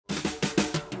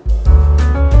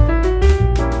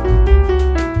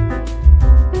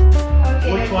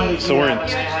So we're in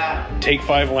Take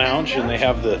 5 Lounge, and they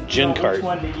have the gin cart. Which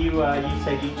one did you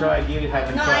said you tried? You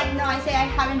haven't tried? No, I say I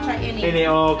haven't tried any.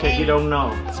 Oh, okay, you don't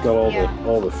know. It's got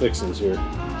all the fixings here.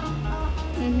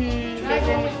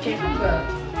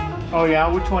 Oh yeah,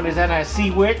 which one is that? A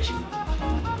Sea Witch?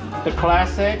 The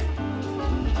classic?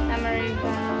 American.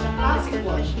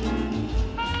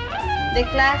 The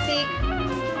classic.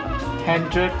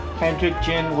 Hendrick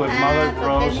gin with mother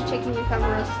rose. Let me check if we have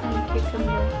rose and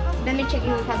cucumber. Let me check if we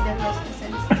have the rose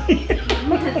essence.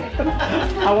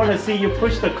 I want to see you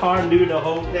push the car and do the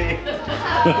whole thing.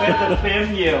 With the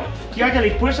film you. You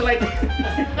actually push it like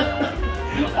that.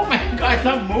 Oh my God, it's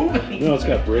not moving. No, it's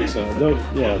got brakes on it. Don't,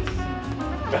 yeah.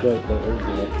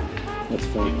 That's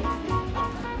funny.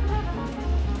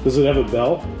 Does it have a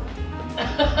bell?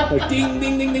 Like ding,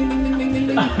 ding, ding, ding, ding, ding, ding, ding,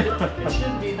 ding. It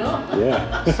should be, no?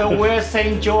 Yeah. So where's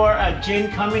St. George gin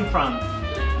coming from?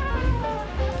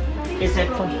 Is it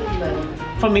from England?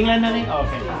 From England, I think? Oh,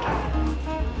 okay.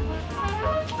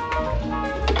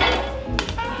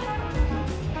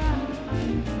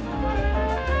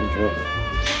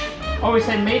 Oh, it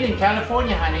said made in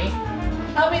California, honey.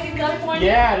 Oh, made in California?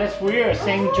 Yeah, that's weird.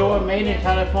 St. George made in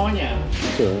California.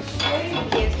 Sure.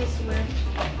 Yes, it's weird.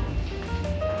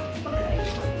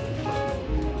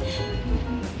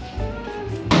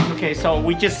 Okay, so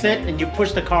we just sit and you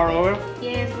push the car over?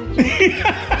 Yes, we just...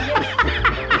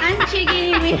 I'm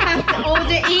checking if we have all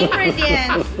the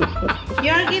ingredients.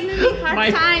 You're giving me a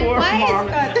hard time. Why is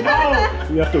that?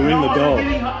 No. You have to ring the bell.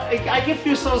 I just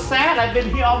feel so sad. I've been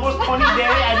here almost 20 days.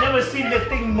 I've never seen this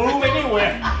thing move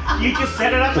anywhere. You just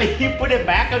set it up and you put it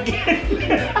back again.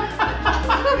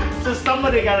 So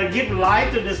somebody gotta give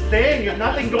life to this thing. There's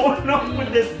nothing going on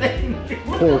with this thing.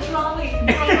 Poor,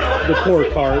 the poor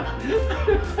cart.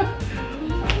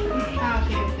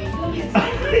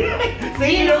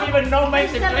 See, you don't even know my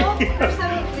secret.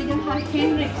 We don't have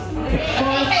Hendrix.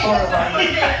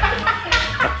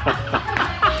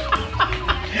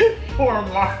 Poor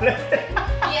Marlon.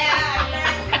 Yeah,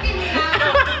 you're freaking me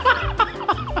out.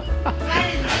 What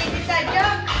is this, a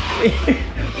joke?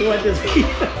 You want this?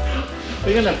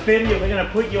 We're gonna film you. We're gonna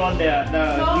put you on the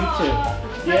YouTube.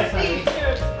 Yes, honey.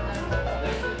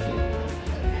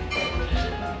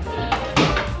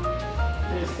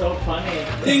 It's so funny.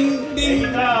 Ding, ding.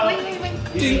 Wait.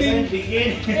 Ding, ding.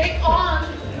 Begin. Break on.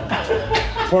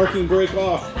 Parking brake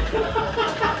off.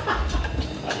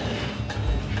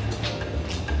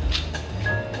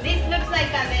 This looks like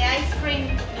the ice cream.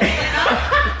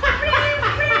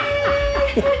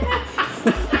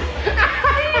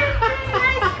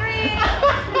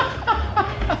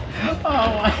 Oh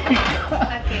my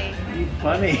God. Okay. You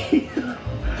funny.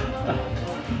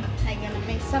 I'm gonna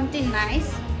make something nice.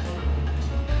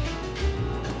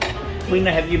 We're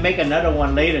gonna have you make another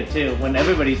one later too, when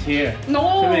everybody's here.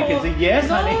 No. Everybody can say yes,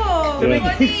 honey.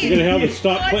 Honey. You're gonna have it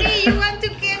stop Honey, playing. you want to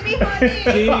get me,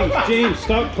 honey? James,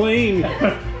 stop playing.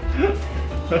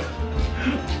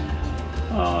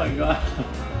 Oh my God.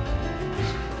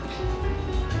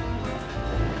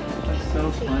 That's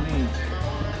so funny.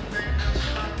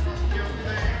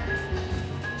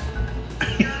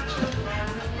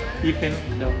 You can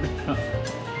no.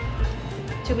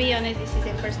 To be honest, this is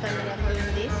the first time that I'm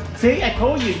doing this. See, I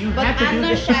told you, you But have to I'm do not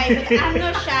this. shy. But I'm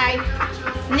not shy.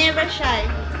 Never shy.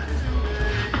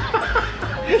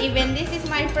 Even this is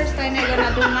my first time, I'm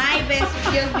gonna do my best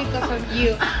just because of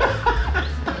you.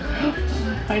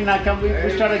 Hey, Naka, we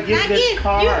try to get this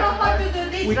car. You know how to do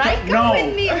this, right? Come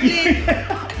with me, please.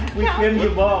 We film you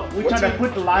both. We try to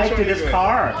put life to this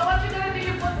car. Oh, what you gonna do?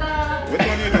 You put the Which one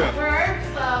are you doing? birds,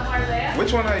 Marlene?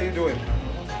 Which one are you doing?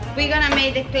 We're gonna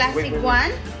make the classic Wait.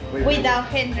 one Wait. without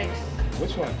Hendrix.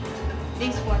 Which one?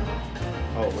 This one.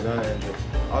 Oh, without Andrew.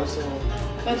 Also,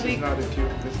 But this we is not the cube.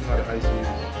 This is not the ice we use.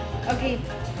 okay.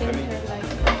 Let me- Filter light.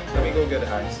 Let me go get the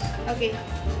ice. Okay.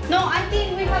 No, I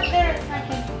think we have there,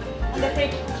 Naki, on the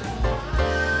fridge.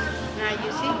 Now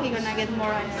you see, we're gonna get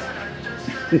more ice.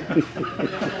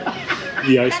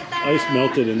 The ice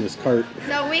melted in this cart.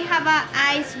 So we have a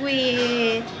ice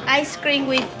cream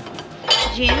with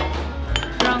gin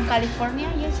from California,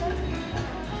 you said?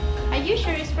 Are you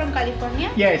sure it's from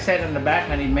California? Yeah, it said on the back,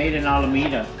 honey, made in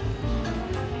Alameda.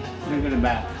 Look at the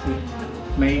back. See?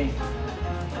 Made.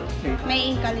 See? Made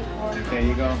in California. There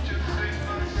you go.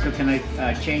 So can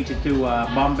I change it to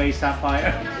Bombay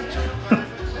Sapphire?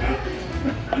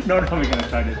 No, we're gonna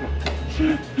try this one.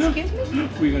 Excuse me?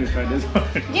 We're gonna try this one.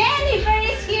 Jennifer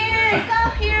is here!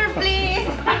 Come here, please!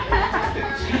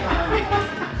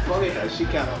 Paulita, she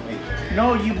cannot make it.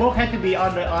 No, you both have to be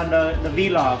on the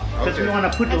vlog because we Okay. want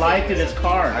to put life to this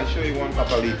car. I'll show you one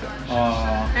papalito.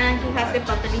 Oh. And he has the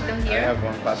papelito I here. have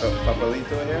one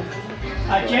papalito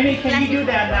here. Jenny, can you do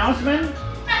the announcement?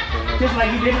 Just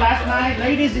like you did last night.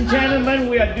 Ladies and gentlemen,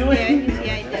 we are doing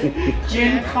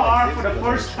gin car for the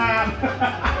first time.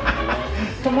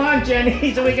 Come on,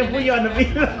 Jenny, so we can put you on the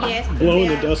video. Yes. Blowing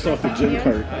the dust off the gym Here.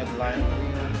 cart. I'd like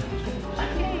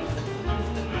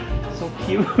So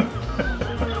cute.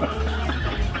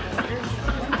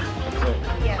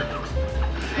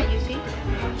 Yeah. And you see?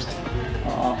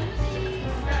 Oh.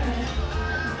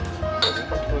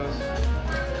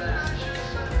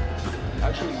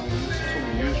 Actually, we use two.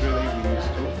 Usually we use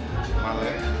two.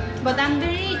 Malay. But I'm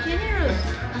very generous.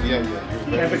 Yeah.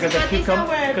 Yeah, because But it's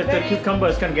our the cucumber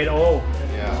is gonna get old.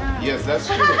 Yeah. Yes, that's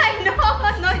true. I know. No,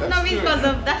 it's not That's true. because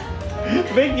of that.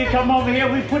 Vic, you come over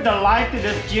here, we put the life to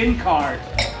this gin card.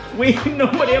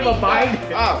 Nobody ever buy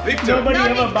it. Ah, Victor. Nobody No,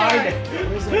 ever Victor. buy it.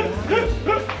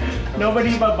 Nobody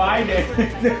ever buy it.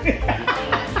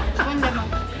 One lemon.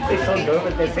 They're so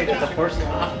nervous, they say that's the first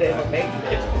time they ever make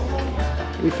it.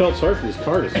 We felt sorry for this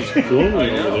cart. It's just glowing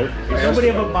over there. Nobody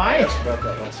ever buy it. About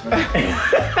that last night.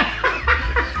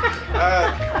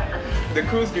 The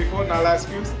cruise before, not last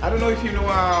cruise. I don't know if you know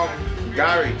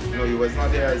Gary. No, he was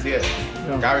not there as yet.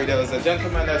 No. Gary, there was a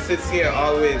gentleman that sits here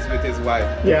always with his wife.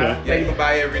 Yeah. Yeah, he can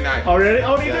buy every night. Oh, really?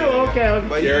 Oh, they Yeah, do? yeah. Okay. Okay.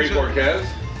 But Gary usually- Borges?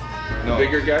 No. The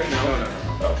bigger guy? No.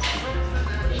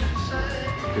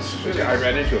 Because I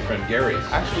ran into a friend, Gary.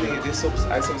 Actually, I supposed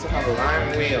to have a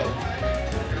lime wheel.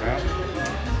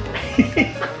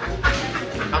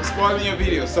 I'm spoiling your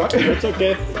video, sorry. That's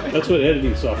okay. That's what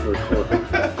editing software is for.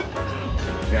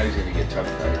 Now he's gonna get tongue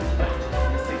tied.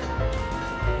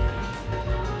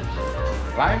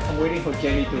 Lime? I'm waiting for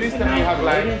Jenny to Please tell me you announce. have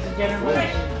light. Ladies and gentlemen,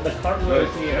 the cartwheel Good.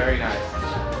 is here. Very nice.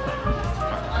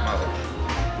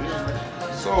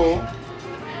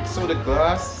 So the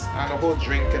glass and the whole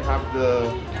drink can have the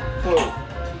full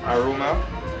aroma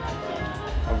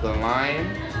of the lime.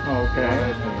 Okay.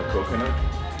 And the coconut.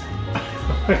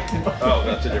 Oh,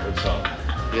 that's a different song.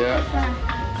 Yeah.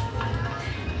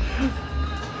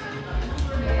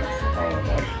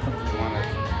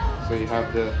 So you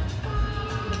have the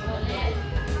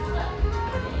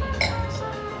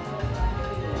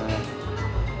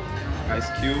ice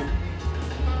cube.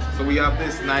 So we have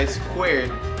this nice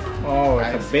squared Oh,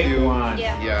 it's ice a big cube. one.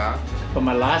 Yeah. Yeah. From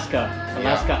Alaska.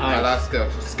 Alaska yeah. ice. Alaska.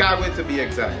 Skyway to be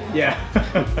exact. Yeah.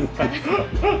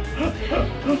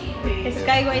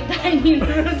 Skyway dining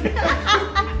room.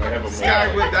 I have a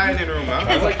Skyway dining room, huh?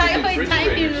 I like Skyway the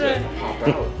refrigerators dining that pop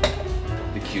out.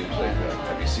 The cubes like that.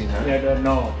 Have you seen that? Yeah,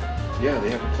 no. Yeah,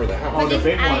 they have them for the Oh, house. the This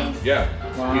big one. ice. Yeah.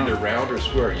 Wow. Either round or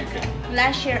square. You can.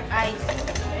 Last year ice.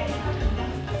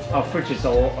 Our fridge is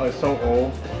so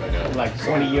old. I know. Like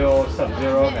 20-year-old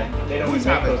Sub-Zero. That they don't Who's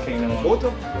make having those things anymore. both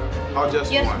of them? Or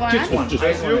just Just one? one. Just one. Just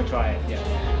I just one. want to try it. Yeah.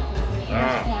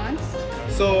 Ah. Once.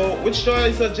 So which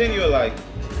choice of gin you like?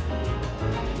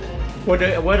 What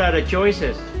are the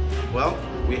choices? Well,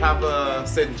 we have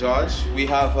St. George. We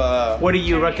have What do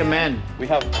you recommend? we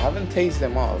have. I haven't tasted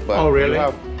them all, but Oh, really? You,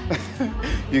 have,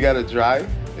 you gotta dry.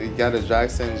 You gotta dry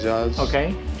St. George.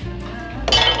 Okay.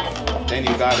 Then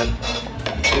you gotta.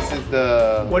 This is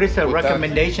the. What is the without-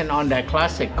 recommendation on that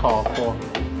classic call for?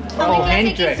 No, Oh, the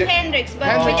classic Hendrix. is Hendrix, but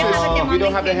Hendrix we don't have is, the we don't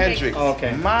demonic have the Hendrix.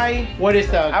 Okay. My What is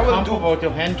the I will do- comparable to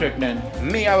Hendrix then?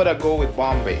 me, I would go with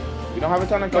Bombay. We don't have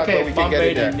it on the card, but Okay, we can get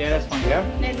Bombay it there. then. Yeah, that's fine. Yeah.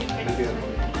 Let me try.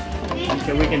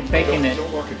 Okay, we can fake in it.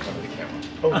 Don't walk in front of the camera.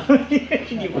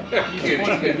 You're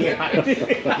supposed to be behind.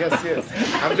 Yes.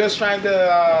 I'm just trying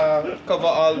to cover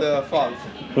all the faults.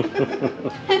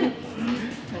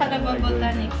 Halaba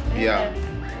Botanics. Yeah.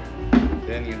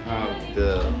 Then you have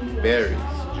the berries.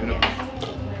 Juniper.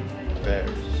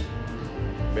 Berries.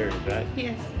 Berries, right?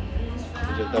 Yes.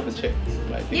 Just double check.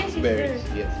 I think Yes, it's it's berries.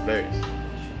 berries. Yes, berries.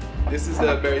 This is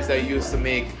the berries that you used to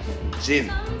make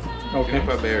gin. Okay.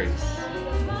 Juniper berries.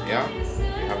 Yeah?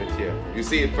 You have it here. You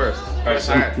see it first. I First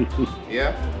see. hand.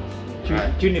 Yeah?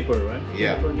 Right. Juniper, right?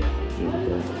 Yeah. Juniper,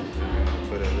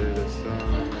 Put a little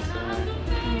sun.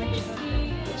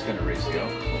 It's gonna raise the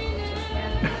alcohol.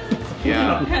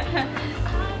 Yeah.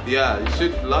 Yeah, you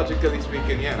should logically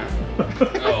speaking, yeah. Nah?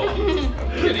 Oh, I'm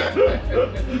kidding.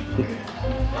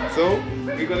 So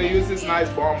we're gonna use this nice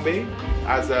Bombay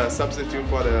as a substitute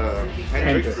for the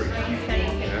Hendrix.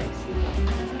 Yeah.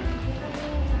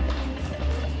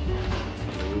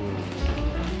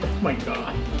 Oh my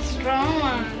god. Strong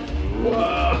one.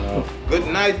 Wow. Good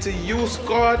night to you,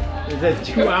 Scott. Is that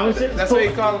 2 ounces? That's what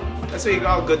you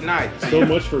call good night. So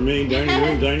much for main dining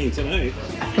room dining tonight.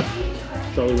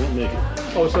 Charlie won't make it.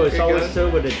 Oh, so it's Okay, always guys.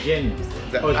 served with a gin.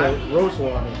 The Oh, it's a ice- rose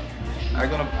water. I'm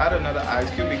gonna add another ice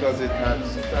cube because it has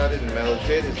started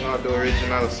melted. It's not the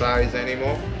original size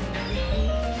anymore.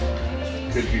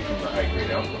 Could be from the high grade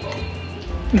alcohol.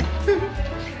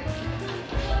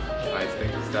 I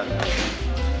think it's that.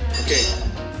 Okay.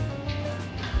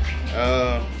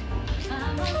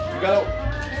 You gotta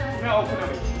open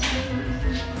it.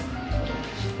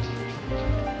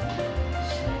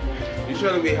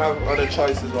 Usually we have other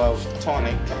choices of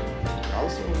tonic.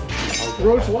 Also.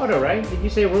 Rose water, right? Did you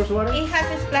say rose water? It has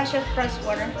a splash of rose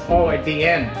water. Oh, at the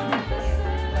end. Right?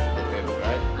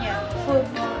 Yeah, food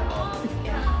water.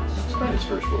 Yeah. His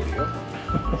first rodeo.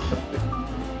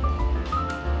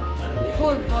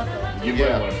 Full bottle. You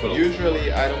might want to put a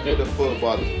Usually I don't put a full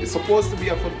bottle. It's supposed to be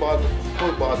a full bottle,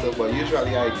 but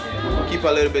usually I keep a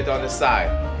little bit on the side.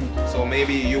 So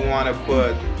maybe you want to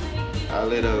put a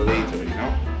little later, you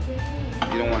know?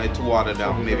 You don't want it to water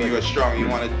down. Maybe you're strong, you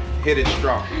want to hit it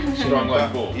strong. strong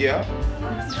like bull. Yeah.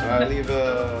 So I leave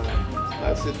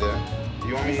that's it there.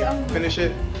 You want me to finish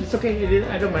it? It's okay.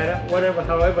 I don't matter. Whatever,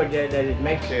 however that it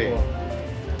makes. Okay. For.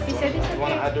 He said it's You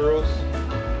want to okay. add the rose?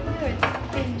 Good.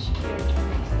 Finish your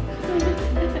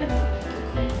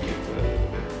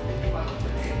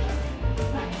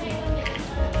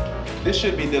This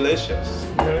should be delicious.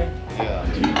 Really? Yeah.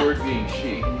 Keyword being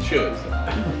she. Should.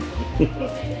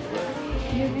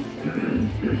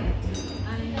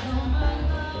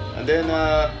 And then you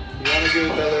want to give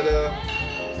it a little,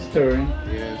 Stirring.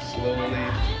 yeah,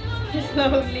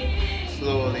 Slowly.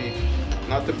 slowly,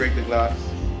 not to break the glass.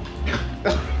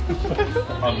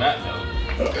 On that note.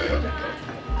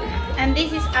 And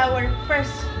this is our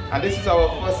first. And this is our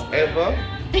first ever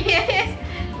Yes.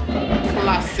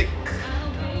 classic,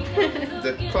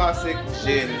 the classic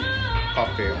gin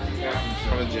cocktail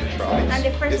from the gin trolley. And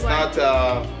the first it's one.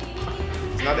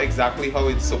 it's not exactly how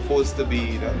it's supposed to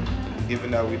be,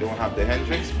 given that we don't have the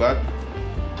Hendrix, but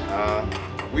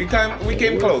we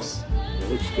came close.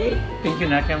 Looks good. Thank you,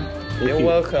 Nakam. You're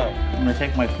welcome. I'm gonna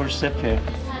take my first sip here.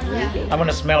 Yeah. I'm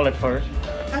gonna smell it first.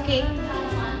 Okay.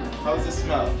 How's it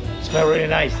smell? Smell really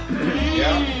nice.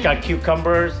 Yeah. Got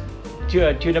cucumbers,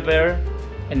 tuna bear,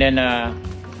 and then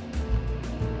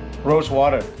rose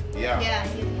water. Yeah. Yeah.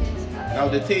 You can smell. Now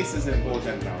the taste is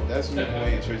important now. That's what I'm more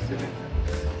interested in.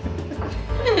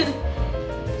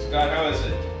 Scott, how is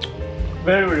it?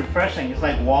 Very refreshing. It's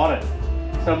like water.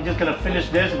 So I'm just gonna finish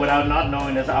this without not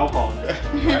knowing there's alcohol.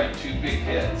 Right, two big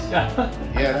hits. Yeah,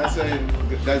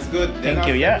 that's good. Then Thank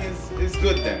you, yeah. It's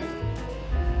good then.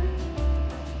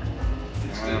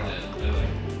 It's good then, really.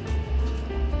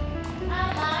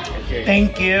 Okay.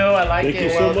 Thank you. I like Thank it. you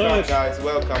so Welcome, much. guys.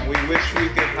 Welcome. We wish we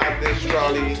could have this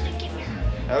trolley.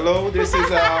 Hello, this is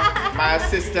my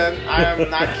assistant. I am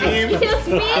Nakim. Excuse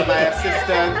me. I'm my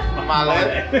assistant,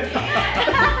 Mallet.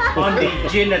 On the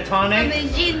gin and tonic. And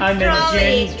the gin I'm in the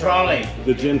trolley. gin trolley.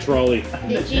 The gin trolley.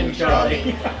 The gin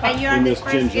trolley. And you are In the this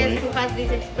first gin guest joint. who has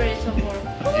this experience of more.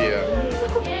 Yeah.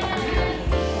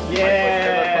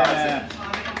 Yeah.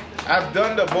 I've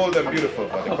done the bold and beautiful,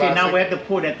 but the Okay, now classic. we have to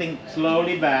put that thing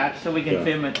slowly back so we can Yeah.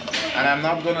 film it. And I'm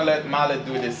not gonna let Mallet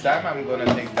do this time. I'm gonna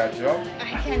take that job.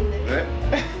 I can do it.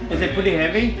 Is it pretty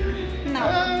heavy? No.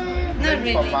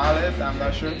 Maybe for really. Mallet, I'm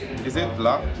not sure. Is it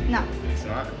blocked? No. It's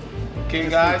not. Okay,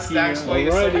 guys, thanks for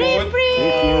your Alrighty. support. Free, free.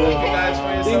 Thank you guys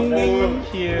for your Ding, ding. support.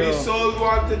 Thank you. We sold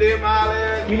one today,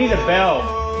 Mallet. You need a bell.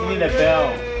 You need a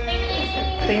bell.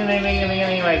 Ding ding ding ding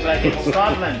ding, like in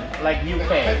Scotland, like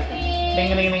UK.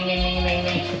 Ding ding ding ding ding ding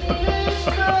ding.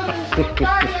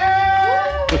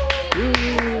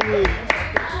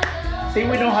 See,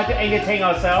 we know how to entertain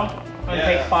ourselves. I'm gonna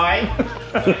take 5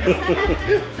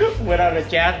 without a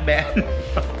jazz band.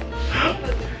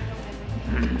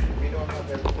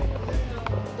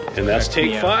 And that's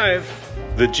take Yeah. 5,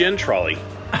 the gin trolley.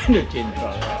 I'm the gin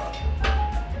trolley.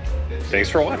 Thanks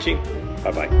for watching.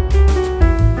 Bye-bye.